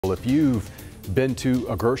Well, if you've been to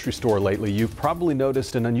a grocery store lately, you've probably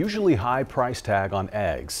noticed an unusually high price tag on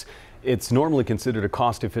eggs. It's normally considered a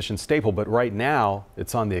cost-efficient staple, but right now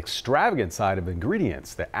it's on the extravagant side of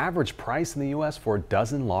ingredients. The average price in the U.S. for a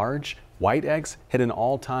dozen large white eggs hit an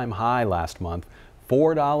all-time high last month.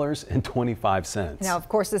 $4.25. Now, of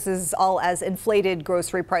course, this is all as inflated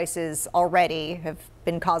grocery prices already have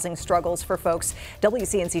been causing struggles for folks.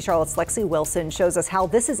 WCNC Charlotte's Lexi Wilson shows us how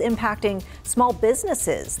this is impacting small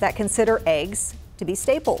businesses that consider eggs to be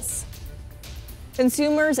staples.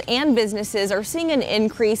 Consumers and businesses are seeing an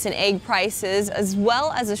increase in egg prices as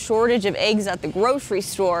well as a shortage of eggs at the grocery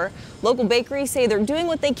store. Local bakeries say they're doing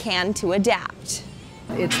what they can to adapt.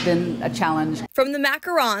 It's been a challenge. From the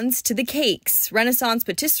macarons to the cakes, Renaissance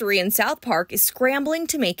Patisserie in South Park is scrambling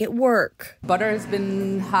to make it work. Butter has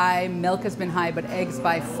been high, milk has been high, but eggs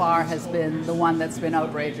by far has been the one that's been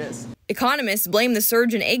outrageous. Economists blame the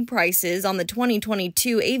surge in egg prices on the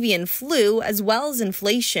 2022 avian flu as well as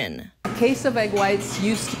inflation. A case of egg whites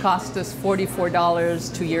used to cost us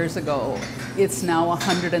 $44 2 years ago. It's now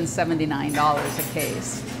 $179 a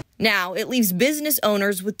case. Now it leaves business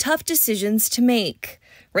owners with tough decisions to make.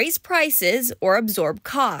 Raise prices or absorb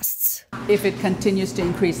costs. If it continues to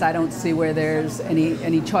increase, I don't see where there's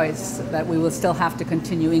any choice, that we will still have to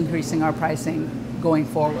continue increasing our pricing going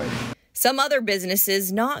forward. Some other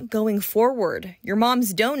businesses not going forward. Your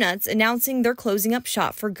Mom's Donuts announcing they're closing up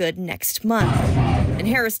shop for good next month. And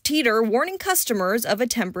Harris Teeter warning customers of a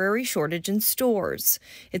temporary shortage in stores.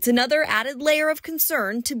 It's another added layer of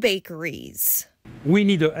concern to bakeries. We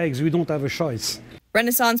need the eggs. We don't have a choice.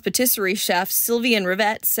 Renaissance Patisserie chef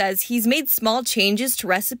Rivet says he's made small changes to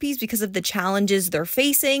recipes because of the challenges they're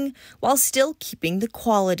facing while still keeping the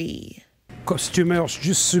quality. Customers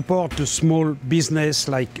just support the small business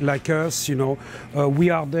like us, you know. We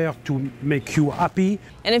are there to make you happy.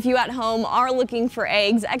 And if you at home are looking for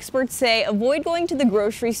eggs, experts say avoid going to the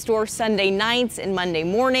grocery store Sunday nights and Monday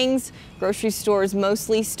mornings. Grocery stores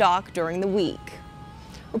mostly stock during the week.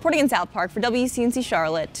 Reporting in South Park for WCNC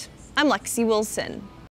Charlotte, I'm Lexi Wilson.